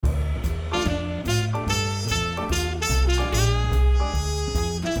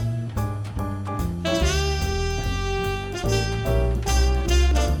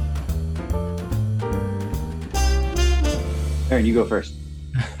Aaron, you go first.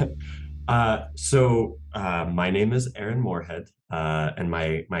 My name is Aaron Moorhead, and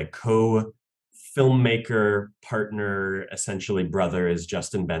my co-filmmaker partner, essentially brother, is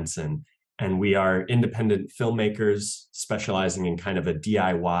Justin Benson, and we are independent filmmakers specializing in kind of a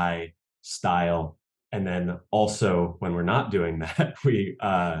DIY style. And then also, when we're not doing that, we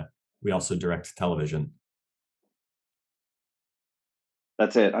also direct television.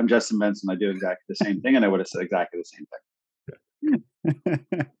 That's it. I'm Justin Benson. I do exactly the same thing, and I would have said exactly the same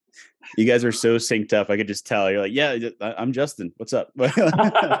You guys are so synced up. I could just tell. You're like, yeah, I'm Justin. What's up?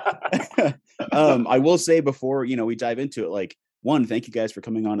 I will say before, we dive into it, like, one, thank you guys for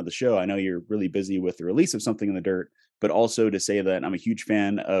coming on to the show. I know you're really busy with the release of Something in the Dirt, but also to say that I'm a huge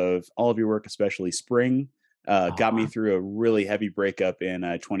fan of all of your work, especially Spring. Got me through a really heavy breakup in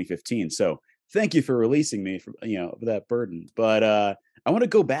 2015. So thank you for releasing me from, that burden. But I want to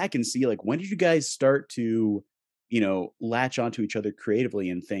go back and see, like, when did you guys start to latch onto each other creatively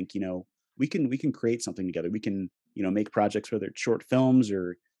and think, we can create something together. We can, make projects, whether it's short films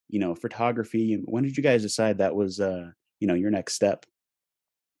or, photography. And when did you guys decide that was, your next step?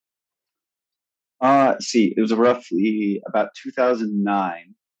 See, it was roughly about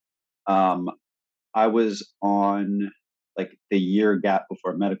 2009. I was on like the year gap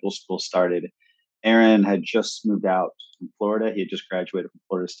before medical school started. Aaron had just moved out from Florida. He had just graduated from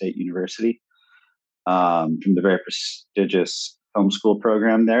Florida State University, from the very prestigious film school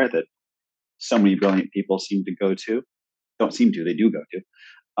program there that so many brilliant people seem to go to. Don't seem to, they do go to.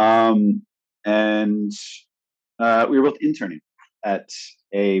 And We were both interning at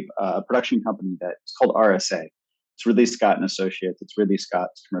a production company that's called RSA. It's Ridley Scott and Associates. It's Ridley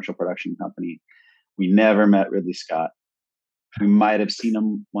Scott's commercial production company. We never met Ridley Scott. We might have seen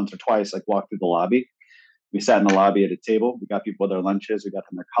him once or twice, like walk through the lobby. We sat in the lobby at a table. We got people their lunches. We got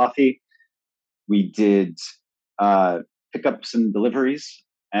them their coffee. We did pick up some deliveries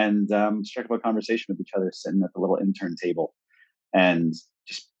and struck up a conversation with each other sitting at the little intern table and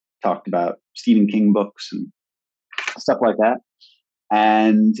just talked about Stephen King books and stuff like that.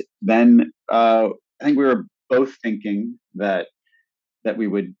 And then I think we were both thinking that we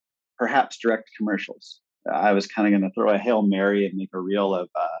would perhaps direct commercials. I was kind of going to throw a Hail Mary and make a reel of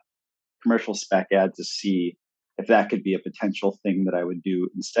commercial spec ads to see if that could be a potential thing that I would do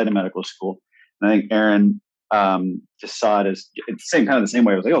instead of medical school. And I think Aaron just saw it as it's the same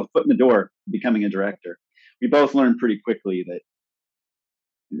way. I was like, oh, foot in the door, becoming a director. We both learned pretty quickly that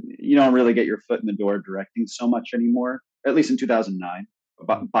you don't really get your foot in the door directing so much anymore, at least in 2009,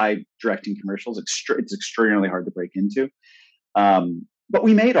 by directing commercials. It's extraordinarily hard to break into. But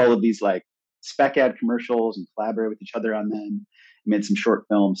we made all of these like spec ad commercials and collaborated with each other on them. We made some short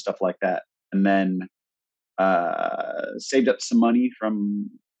films, stuff like that. And then saved up some money from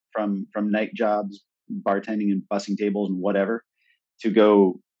night jobs, bartending and bussing tables and whatever, to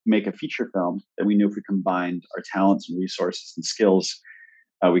go make a feature film that we knew if we combined our talents and resources and skills,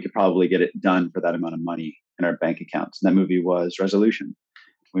 we could probably get it done for that amount of money in our bank accounts. And that movie was Resolution.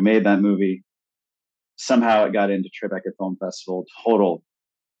 We made that movie. Somehow it got into Tribeca Film Festival. Total,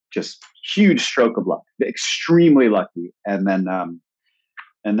 just huge stroke of luck. Extremely lucky. And then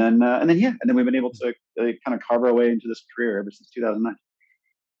we've been able to kind of carve our way into this career ever since 2009.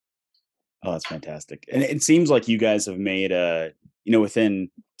 Oh, that's fantastic. And it seems like you guys have made, within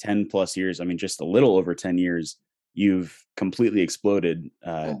 10 plus years, I mean, just a little over 10 years, you've completely exploded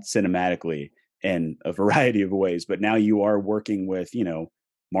cinematically in a variety of ways. But now you are working with,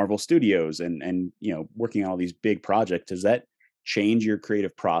 Marvel Studios and working on all these big projects. Does that change your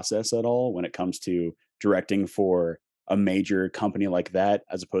creative process at all when it comes to directing for a major company like that,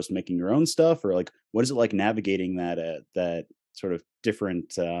 as opposed to making your own stuff? Or like, what is it like navigating that sort of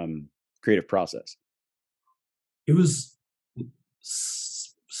different creative process? It was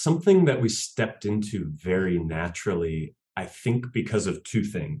something that we stepped into very naturally, I think, because of two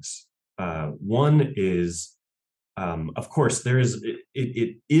things. One is, of course,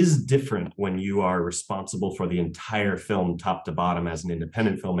 it is different when you are responsible for the entire film top to bottom as an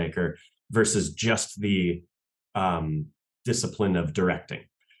independent filmmaker versus just the discipline of directing.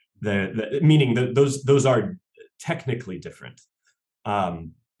 Meaning that those are technically different.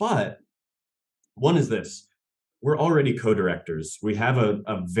 But one is this: we're already co-directors. We have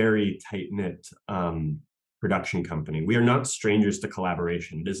a very tight-knit production company. We are not strangers to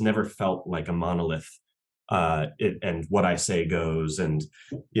collaboration. It has never felt like a monolith. And what I say goes, and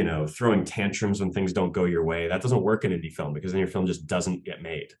throwing tantrums when things don't go your way. That doesn't work in indie film, because then your film just doesn't get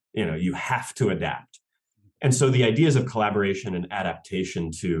made. You have to adapt. And so the ideas of collaboration and adaptation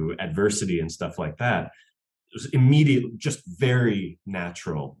to adversity and stuff like that was immediately just very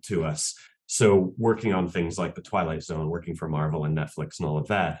natural to us. So working on things like the Twilight Zone, working for Marvel and Netflix and all of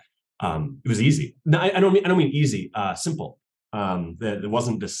that, it was easy. No, I don't mean easy, simple. There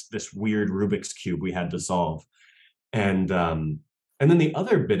wasn't this weird Rubik's cube we had to solve. And then the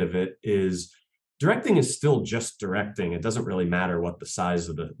other bit of it is directing is still just directing. It doesn't really matter what the size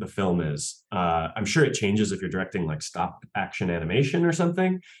of the film is. I'm sure it changes if you're directing like stop action animation or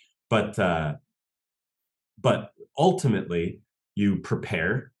something, but ultimately you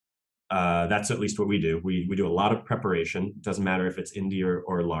prepare. That's at least what we do. We do a lot of preparation. It doesn't matter if it's indie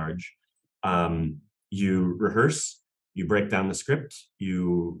or large. You rehearse, you break down the script,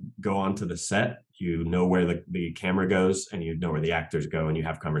 you go onto the set, you know where the camera goes, and you know where the actors go, and you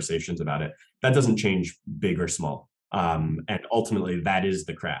have conversations about it. That doesn't change big or small. And ultimately, that is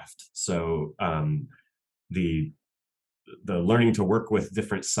the craft. So the learning to work with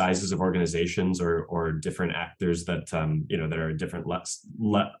different sizes of organizations or different actors that that are different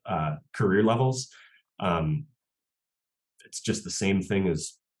career levels. It's just the same thing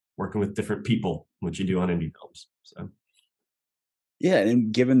as working with different people, which you do on indie films. So Yeah,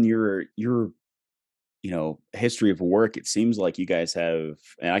 and given your history of work, it seems like you guys have,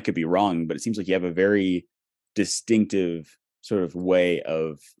 and I could be wrong, but it seems like you have a very distinctive sort of way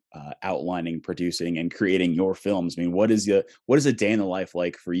of outlining, producing, and creating your films. I mean, what is a day in the life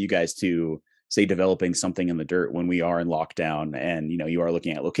like for you guys to say developing something in the dirt when we are in lockdown and you are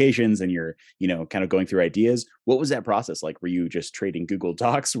looking at locations and you're kind of going through ideas? What was that process like? Were you just trading Google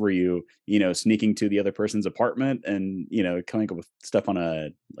Docs? Were you sneaking to the other person's apartment and coming up with stuff on a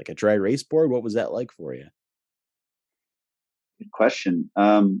dry erase board? What was that like for you? Good question.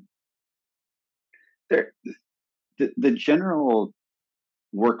 There, the general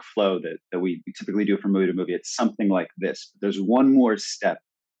workflow that we typically do from movie to movie, it's something like this. There's one more step.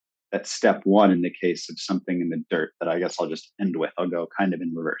 That's step one in the case of something in the dirt that I guess I'll just end with. I'll go kind of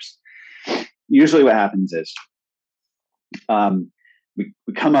in reverse. Usually what happens is we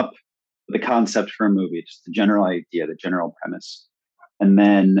come up with a concept for a movie, just the general idea, the general premise. And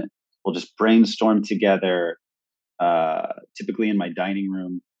then we'll just brainstorm together, typically in my dining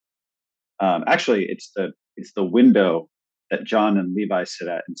room. Actually, it's the window that John and Levi sit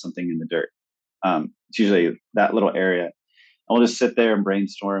at in Something in the Dirt. It's usually that little area. And we'll just sit there and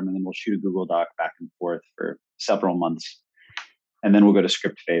brainstorm, and then we'll shoot a Google Doc back and forth for several months. And then we'll go to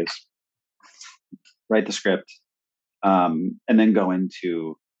script phase, write the script, and then go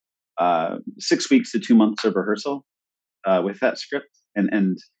into 6 weeks to 2 months of rehearsal with that script.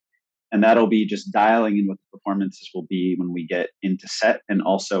 And that'll be just dialing in what the performances will be when we get into set, and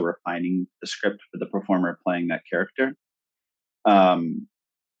also refining the script for the performer playing that character.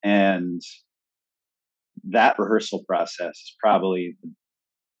 And that rehearsal process is probably the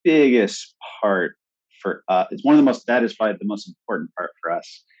biggest part for us. It's one of the most, that is probably the most important part for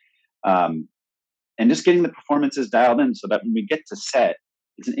us. And just getting the performances dialed in so that when we get to set,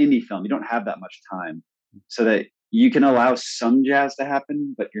 it's an indie film. You don't have that much time, so that you can allow some jazz to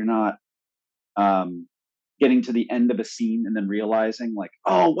happen, but you're not getting to the end of a scene and then realizing like,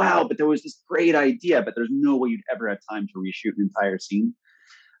 oh wow, but there was this great idea, but there's no way you'd ever have time to reshoot an entire scene.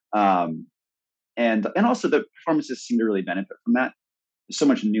 And also the performances seem to really benefit from that. There's so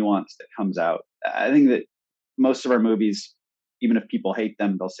much nuance that comes out. I think that most of our movies, even if people hate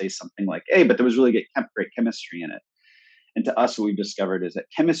them, they'll say something like, hey, but there was really great chemistry in it. And to us, what we've discovered is that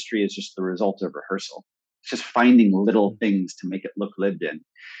chemistry is just the result of rehearsal. It's just finding little things to make it look lived in,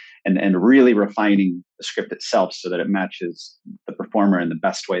 and really refining the script itself so that it matches the performer in the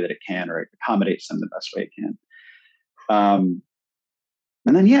best way that it can, or it accommodates them the best way it can.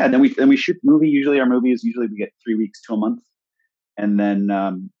 And then, yeah, then we shoot the movie. Usually our movies, we get 3 weeks to a month, and then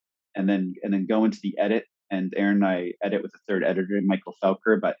go into the edit. And Aaron and I edit with a third editor, Michael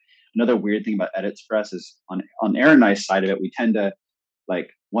Felker. But another weird thing about edits for us is on Aaron and I's side of it, we tend to,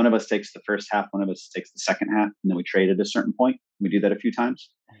 like, one of us takes the first half, one of us takes the second half, and then we trade at a certain point. We do that a few times.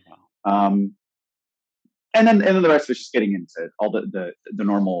 Oh, wow. And then the rest of it's just getting into all the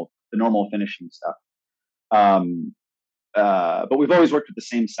normal finishing stuff. But we've always worked with the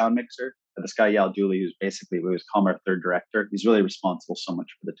same sound mixer, this guy Yal Dooley, who's basically, we always call him our third director. He's really responsible so much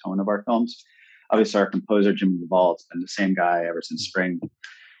for the tone of our films. Obviously, our composer Jim Duvall has been the same guy ever since Spring.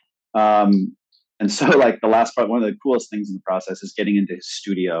 And so, like, the last part, one of the coolest things in the process is getting into his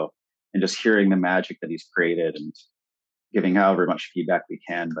studio and just hearing the magic that he's created and giving however much feedback we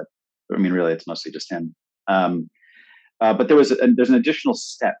can. But I mean, really, it's mostly just him. But there's an additional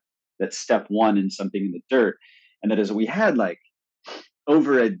step. That's step one in Something in the Dirt, and that is we had like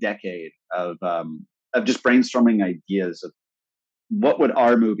over a decade of just brainstorming ideas of what would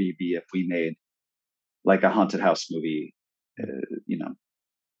our movie be if we made like a haunted house movie,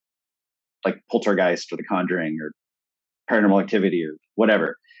 like Poltergeist or The Conjuring or Paranormal Activity or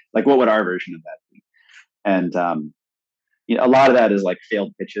whatever. Like, what would our version of that be? And a lot of that is like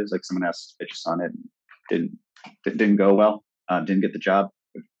failed pitches. Like someone asked pitches on it, and didn't go well, didn't get the job,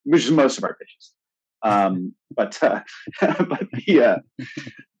 which is most of our pitches. But yeah,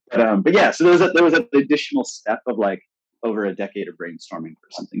 but yeah. So there was an additional step of like over a decade of brainstorming for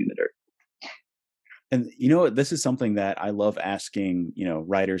something in the dirt. And this is something that I love asking,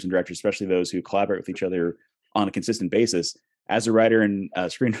 writers and directors, especially those who collaborate with each other on a consistent basis. As a writer and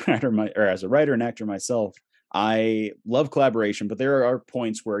screenwriter, or as a writer and actor myself, I love collaboration, but there are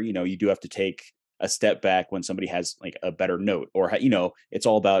points where, you do have to take a step back when somebody has like a better note, or, it's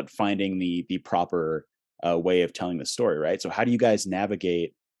all about finding the proper way of telling the story, right? So how do you guys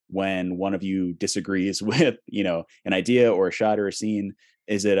navigate when one of you disagrees with, an idea or a shot or a scene?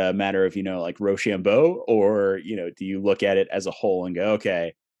 Is it a matter of, like Rochambeau, or, do you look at it as a whole and go,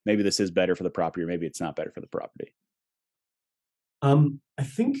 okay, maybe this is better for the property, or maybe it's not better for the property? I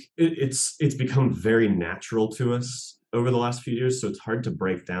think it's become very natural to us over the last few years, so it's hard to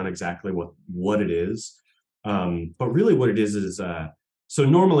break down exactly what it is. But really, what it is so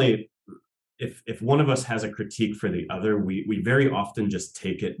normally, if one of us has a critique for the other, we very often just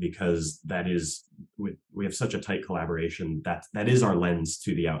take it because we have such a tight collaboration that is our lens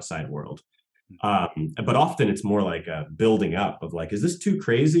to the outside world. But often it's more like a building up of like, is this too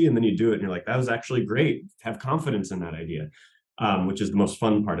crazy? And then you do it and you're like, that was actually great. Have confidence in that idea, which is the most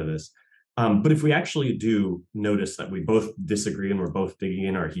fun part of this. But if we actually do notice that we both disagree and we're both digging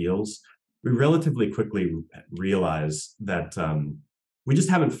in our heels, we relatively quickly realize that we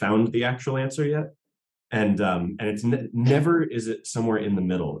just haven't found the actual answer yet. And it's never is it somewhere in the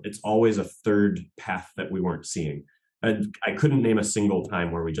middle. It's always a third path that we weren't seeing. I couldn't name a single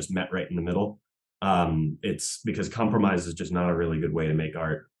time where we just met right in the middle. It's because compromise is just not a really good way to make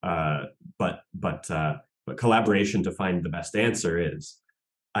art. But collaboration to find the best answer is.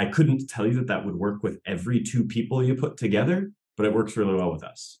 I couldn't tell you that would work with every two people you put together, but it works really well with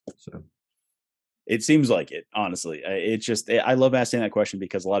us. So it seems like it, honestly. I love asking that question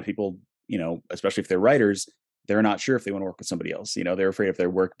because a lot of people, especially if they're writers, they're not sure if they want to work with somebody else. They're afraid of their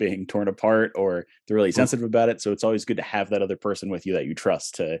work being torn apart, or they're really sensitive about it. So it's always good to have that other person with you that you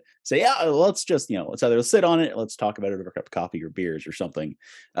trust to say, yeah, let's just, let's either sit on it, let's talk about it over a cup of coffee or beers or something.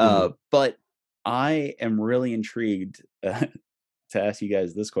 But I am really intrigued to ask you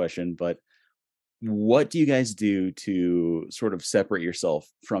guys this question, but what do you guys do to sort of separate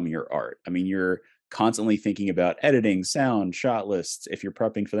yourself from your art? I mean, you're constantly thinking about editing, sound, shot lists. If you're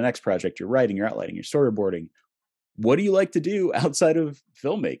prepping for the next project, you're writing, you're outlining, you're storyboarding. What do you like to do outside of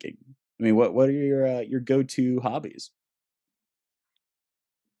filmmaking? I mean, what are your go-to hobbies?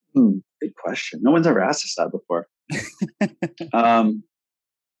 Good question. No one's ever asked us that before.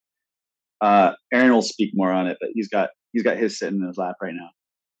 Aaron will speak more on it, but he's got his sitting in his lap right now.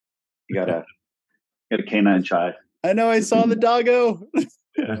 You got a canine child. I know. I saw the doggo.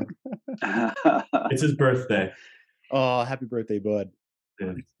 Yeah. It's his birthday. Oh, happy birthday, bud.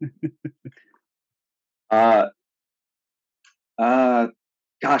 Yeah.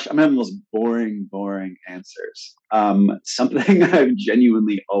 Gosh, I'm having the most boring answers. Something I've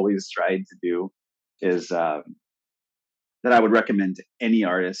genuinely always tried to do is that I would recommend to any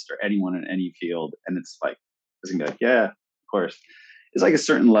artist or anyone in any field, and it's like, it's gonna be like, yeah, of course. It's like a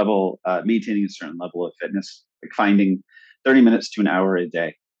certain level, maintaining a certain level of fitness, like finding 30 minutes to an hour a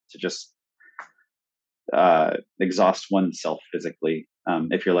day to just exhaust oneself physically.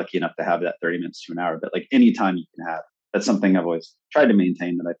 If you're lucky enough to have that 30 minutes to an hour, but like any time you can have. That's something I've always tried to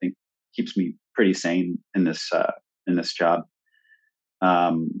maintain that I think keeps me pretty sane in this job.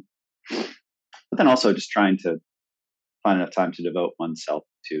 But then also just trying to find enough time to devote oneself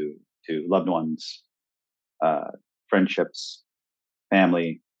to loved ones, friendships,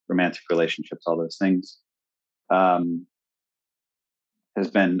 family, romantic relationships, all those things. Has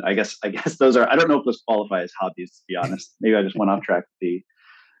been, I guess those are, I don't know if those qualify as hobbies, to be honest. Maybe I just went off track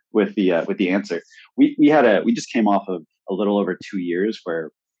with the answer. We just came off of a little over 2 years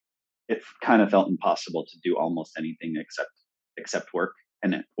where it kind of felt impossible to do almost anything except work,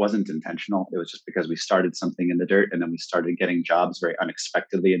 and it wasn't intentional. It was just because we started something in the dirt, and then we started getting jobs very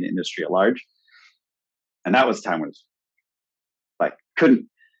unexpectedly in the industry at large, and that was time when it was like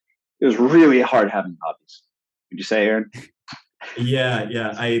it was really hard having hobbies. Would you say, Aaron? Yeah.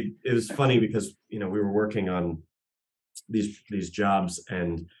 It was funny because we were working on these jobs,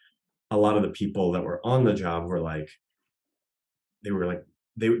 and a lot of the people that were on the job were like, they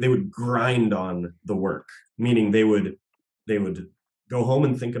would grind on the work, meaning they would go home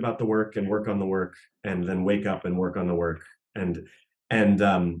and think about the work and work on the work, and then wake up and work on the work. And And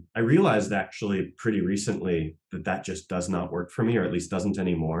I realized actually pretty recently that that just does not work for me, or at least doesn't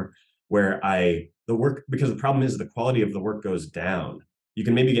anymore. Where the work, because the problem is the quality of the work goes down. You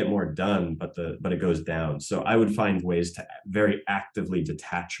can maybe get more done, but it goes down. So I would find ways to very actively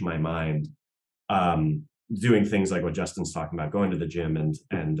detach my mind, um, doing things like what Justin's talking about, going to the gym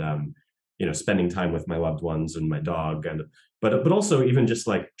and spending time with my loved ones and my dog, and but also even just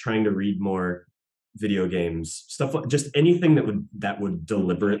like trying to read more video games, stuff like just anything that would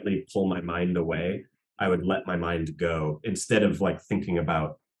deliberately pull my mind away. I would let my mind go instead of like thinking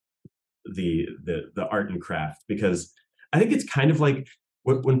about the art and craft, because I think it's kind of like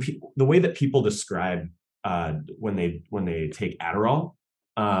when people, the way that people describe when they take Adderall,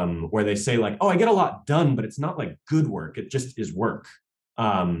 where they say like, oh, I get a lot done, but it's not like good work, it just is work.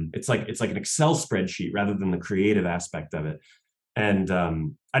 It's like an Excel spreadsheet rather than the creative aspect of it. And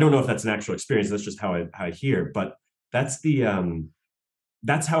I don't know if that's an actual experience, that's just how I hear, but that's the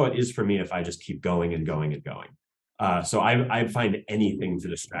that's how it is for me if I just keep going and going and going. So I find anything to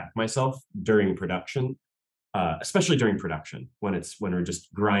distract myself during production, especially during production when we're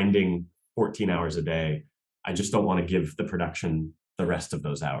just grinding 14 hours a day. I just don't want to give the production the rest of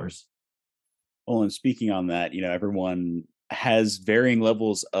those hours. Well, and speaking on that, everyone has varying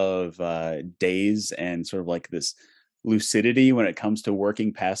levels of days and sort of like this lucidity when it comes to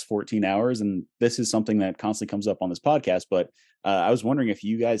working past 14 hours. And this is something that constantly comes up on this podcast. But I was wondering if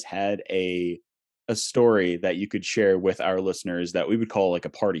you guys had a story that you could share with our listeners that we would call like a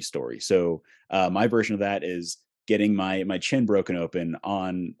party story. So my version of that is getting my chin broken open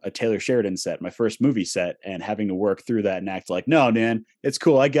on a Taylor Sheridan set, my first movie set, and having to work through that and act like, no, man, it's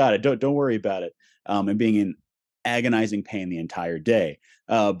cool, I got it, don't worry about it, and being in agonizing pain the entire day.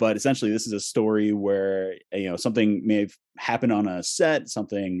 But essentially, this is a story where something may have happened on a set,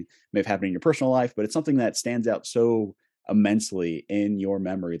 something may have happened in your personal life, but it's something that stands out so immensely in your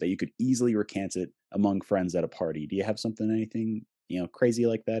memory that you could easily recant it among friends at a party. Do you have anything crazy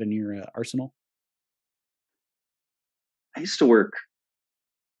like that in your arsenal? I used to work.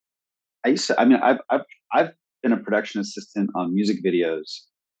 I mean, I've been a production assistant on music videos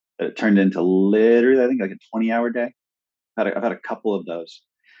that turned into literally, I think, like a 20-hour day. I've had a couple of those.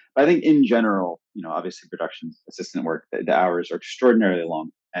 But I think in general, obviously production assistant work, the hours are extraordinarily long.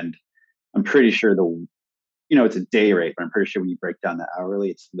 And I'm pretty sure it's a day rate, but I'm pretty sure when you break down the hourly,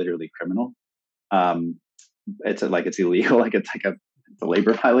 it's literally criminal. Um, it's illegal, like it's a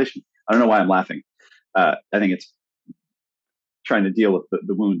labor violation. I don't know why I'm laughing. I think it's trying to deal with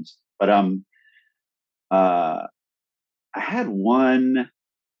the wounds. But uh, I had one.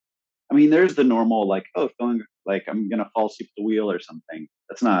 I mean, there's the normal like, oh, feeling like I'm gonna fall asleep at the wheel or something.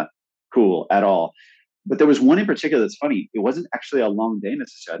 That's not cool at all. But there was one in particular that's funny. It wasn't actually a long day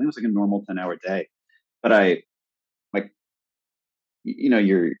necessarily. I think it was like a normal 10-hour day. But I like,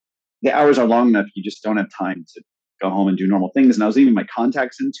 you're the hours are long enough. You just don't have time to go home and do normal things. And I was leaving my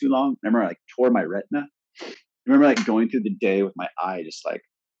contacts in too long. I remember I like tore my retina. I remember like going through the day with my eye just like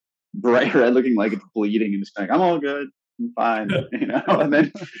bright red, looking like it's bleeding, and just like, I'm all good, I'm fine, and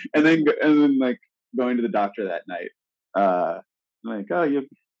then like going to the doctor that night, like, oh, you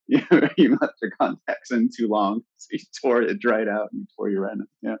left your contacts in too long, so you tore it, dried out, and you tore your retina.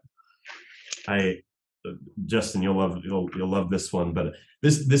 Yeah. I Justin, you'll love this one, but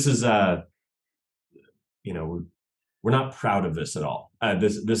this is you know we're not proud of this at all.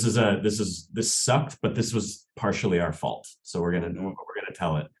 This sucked, but this was partially our fault. So we're gonna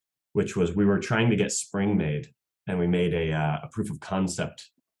tell it, which was we were trying to get Spring made, and we made a proof of concept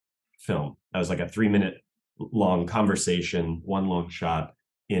film that was like a 3 minute long conversation, one long shot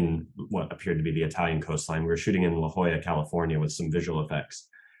in what appeared to be the Italian coastline. We were shooting in La Jolla, California, with some visual effects,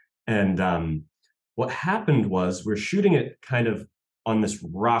 and what happened was we're shooting it kind of on this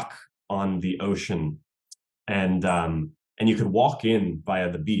rock on the ocean, and you could walk in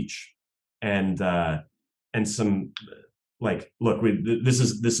via the beach, and some like, look, this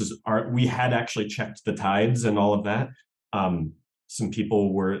is our, we had actually checked the tides and all of that. Some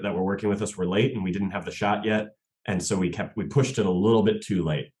people that were working with us were late, and we didn't have the shot yet, and so we pushed it a little bit too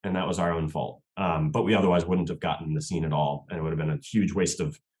late, and that was our own fault. But we otherwise wouldn't have gotten the scene at all, and it would have been a huge waste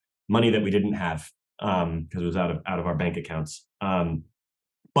of money that we didn't have, because it was out of our bank accounts.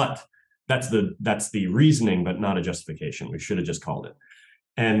 But that's the reasoning, but not a justification. We should have just called it.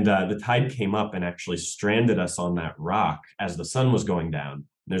 And the tide came up and actually stranded us on that rock as the sun was going down.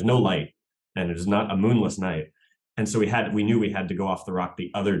 There's no light, and it is not a moonless night. And so we knew we had to go off the rock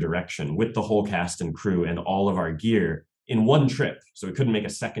the other direction with the whole cast and crew and all of our gear in one trip. So we couldn't make a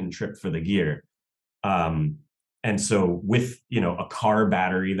second trip for the gear. And so with, a car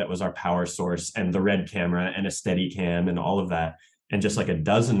battery that was our power source, and the red camera and a steady cam and all of that, and just like a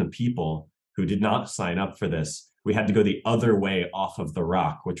dozen of people who did not sign up for this, we had to go the other way off of the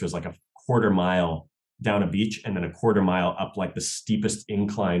rock, which was like a quarter mile down a beach and then a quarter mile up like the steepest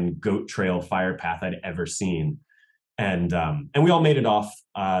incline goat trail fire path I'd ever seen. And we all made it off.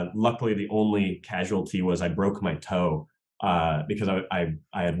 Luckily, the only casualty was I broke my toe because I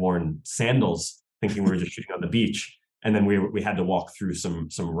had worn sandals thinking we were just shooting on the beach, and then we had to walk through some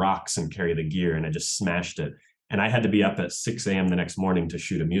rocks and carry the gear, and I just smashed it. And I had to be up at 6 a.m. the next morning to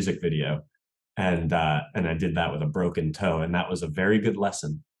shoot a music video, and I did that with a broken toe, and that was a very good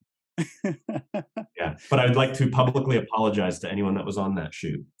lesson. Yeah, but I'd like to publicly apologize to anyone that was on that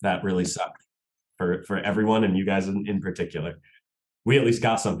shoot. That really sucked for everyone, and you guys in particular. We at least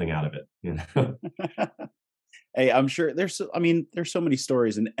got something out of it, you know. Hey, I'm sure there's so many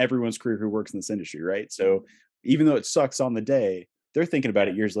stories in everyone's career who works in this industry, right? So even though it sucks on the day, they're thinking about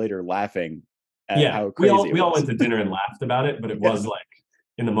it years later, laughing at how crazy we all was. went to dinner and laughed about it, but it was like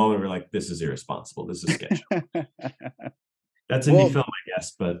in the moment we're like, this is irresponsible. This is sketchy. That's indie film, I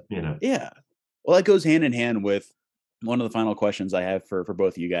guess, but you know. Yeah. Well, that goes hand in hand with one of the final questions I have for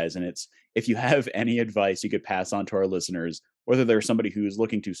both of you guys. And it's, if you have any advice you could pass on to our listeners, whether they're somebody who's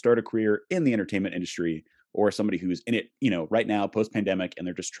looking to start a career in the entertainment industry or somebody who's in it, right now, post-pandemic, and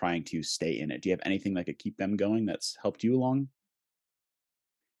they're just trying to stay in it. Do you have anything that could keep them going that's helped you along?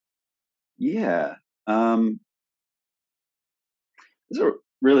 Yeah. There's a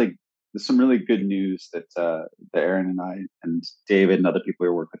really there's some really good news that Aaron and I and David and other people we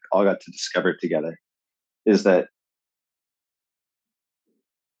work with all got to discover together. Is that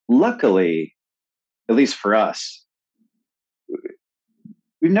luckily, at least for us,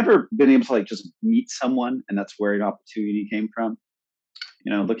 we've never been able to like just meet someone and that's where an opportunity came from.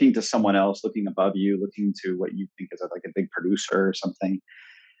 Looking to someone else, looking above you, looking to what you think is like a big producer or something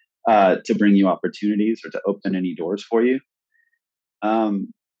to bring you opportunities or to open any doors for you.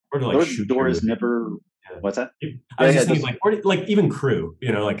 Or to like those shoot doors never. Yeah. What's that? I was just thinking like, or like even crew,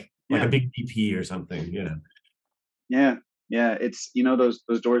 like a big DP or something, Yeah. It's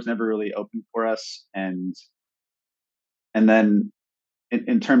those doors never really opened for us, and then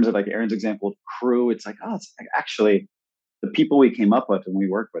in terms of like Aaron's example of crew, it's like, oh, it's like actually the people we came up with and we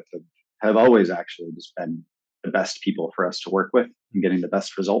work with have always actually just been the best people for us to work with and getting the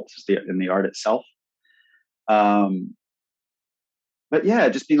best results in the art itself. But yeah,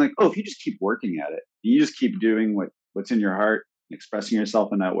 just being like, oh, if you just keep working at it, you just keep doing what's in your heart, expressing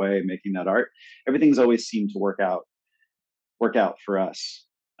yourself in that way, making that art, everything's always seemed to work out for us.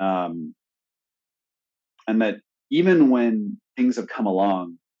 And that even when things have come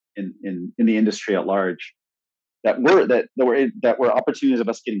along in the industry at large, that were opportunities of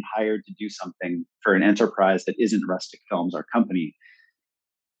us getting hired to do something for an enterprise that isn't Rustic Films, our company.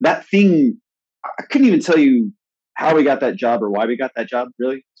 That thing, I couldn't even tell you how we got that job or why we got that job,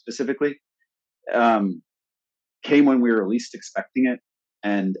 really specifically. Came when we were least expecting it,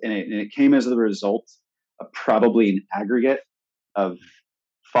 and it came as a result of probably an aggregate of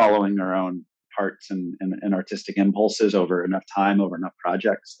following our own hearts and artistic impulses over enough time, over enough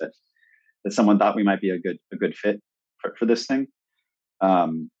projects that someone thought we might be a good fit for this thing.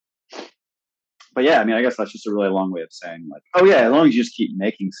 But yeah, I mean, I guess that's just a really long way of saying like, oh yeah, as long as you just keep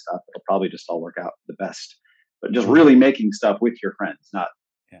making stuff, it'll probably just all work out the best. But just really making stuff with your friends, not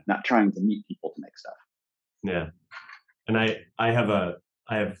trying to meet people to make stuff. Yeah. And I had a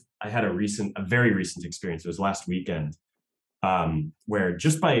very recent experience. It was last weekend, where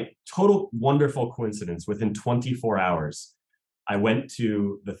just by total wonderful coincidence, within 24 hours, I went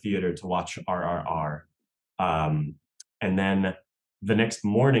to the theater to watch RRR. And then the next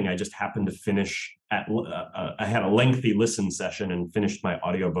morning, I just happened to finish I had a lengthy listen session and finished my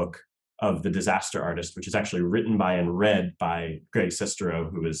audiobook of The Disaster Artist, which is actually written by and read by Greg Sestero,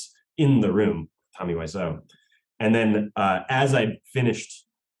 who was in the room, Tommy Wiseau. And then as I finished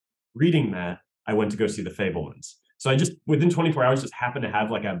reading that, I went to go see The Fabelmans. So I just, within 24 hours, just happened to have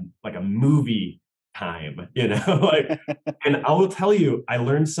like a movie time, and I will tell you, I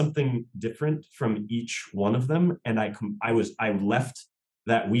learned something different from each one of them. And I left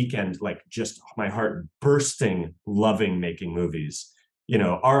that weekend, like just my heart bursting, loving making movies.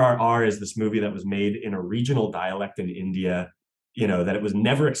 RRR is this movie that was made in a regional dialect in India, that it was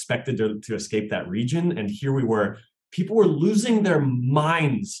never expected to escape that region. And here we were, people were losing their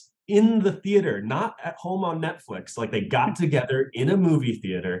minds in the theater, not at home on Netflix. Like they got together in a movie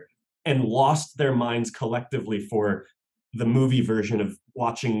theater and lost their minds collectively for the movie version of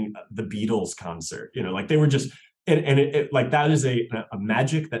watching the Beatles concert. Like they were just, and it like that is a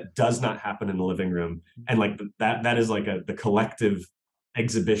magic that does not happen in the living room. And like that is like the collective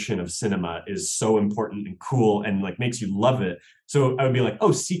exhibition of cinema is so important and cool and like makes you love it. So I would be like,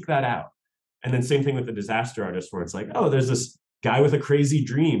 oh, seek that out. And then same thing with the disaster artist, where it's like, oh, there's this guy with a crazy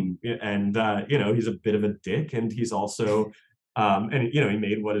dream, and he's a bit of a dick, and he's also, and he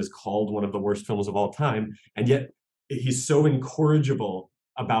made what is called one of the worst films of all time, and yet he's so incorrigible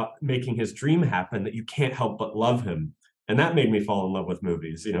about making his dream happen that you can't help but love him. And that made me fall in love with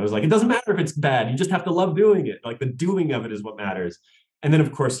movies. It was like, it doesn't matter if it's bad, you just have to love doing it. Like the doing of it is what matters. And then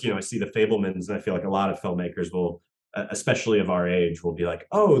of course, I see the Fablemans, and I feel like a lot of filmmakers will, especially of our age, will be like,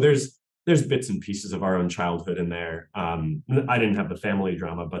 oh, there's bits and pieces of our own childhood in there. I didn't have the family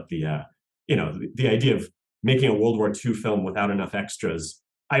drama, but the idea of making a World War II film without enough extras,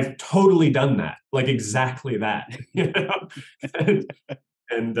 I've totally done that, like exactly that. And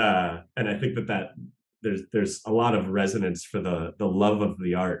I think that there's a lot of resonance for the love of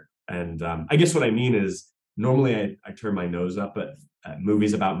the art. And I guess what I mean is, normally I turn my nose up at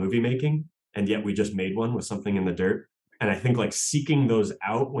movies about movie making, and yet we just made one with something in the dirt. And I think like seeking those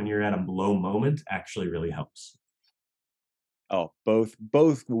out when you're at a low moment actually really helps. Oh, both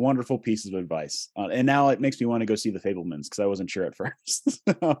wonderful pieces of advice. And now it makes me want to go see the Fablemans, because I wasn't sure at first.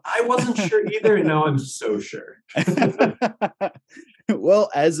 I wasn't sure either, and now I'm so sure. Well,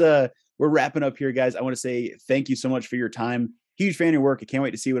 as we're wrapping up here, guys, I want to say thank you so much for your time. Huge fan of your work. I can't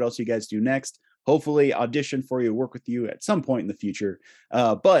wait to see what else you guys do next. Hopefully audition for you, work with you at some point in the future.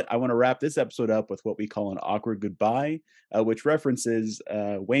 But I want to wrap this episode up with what we call an awkward goodbye, which references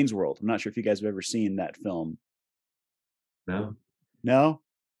Wayne's World. I'm not sure if you guys have ever seen that film. No. No?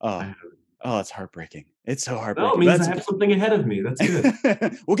 Oh, it's heartbreaking. It's so heartbreaking. No, it means I have something ahead of me. That's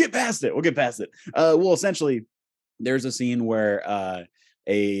good. We'll get past it. Well, essentially, there's a scene where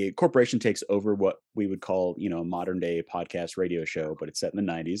a corporation takes over what we would call, a modern day podcast radio show, but it's set in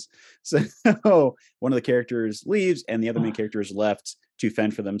the 90s. So one of the characters leaves, and the other main character is left to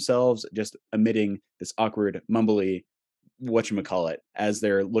fend for themselves, just emitting this awkward, mumbly, whatchamacallit, as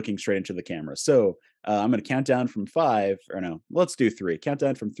they're looking straight into the camera. So I'm going to count down from 5, or no, let's do 3. Count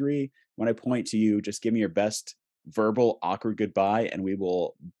down from 3. When I point to you, just give me your best verbal awkward goodbye, and we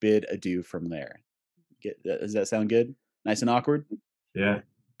will bid adieu from there. Does that sound good? Nice and awkward? Yeah.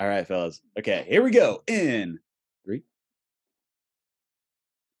 All right, fellas. Okay, here we go. In 3.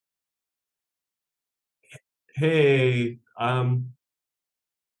 Hey,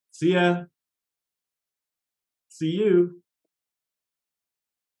 see ya. See you.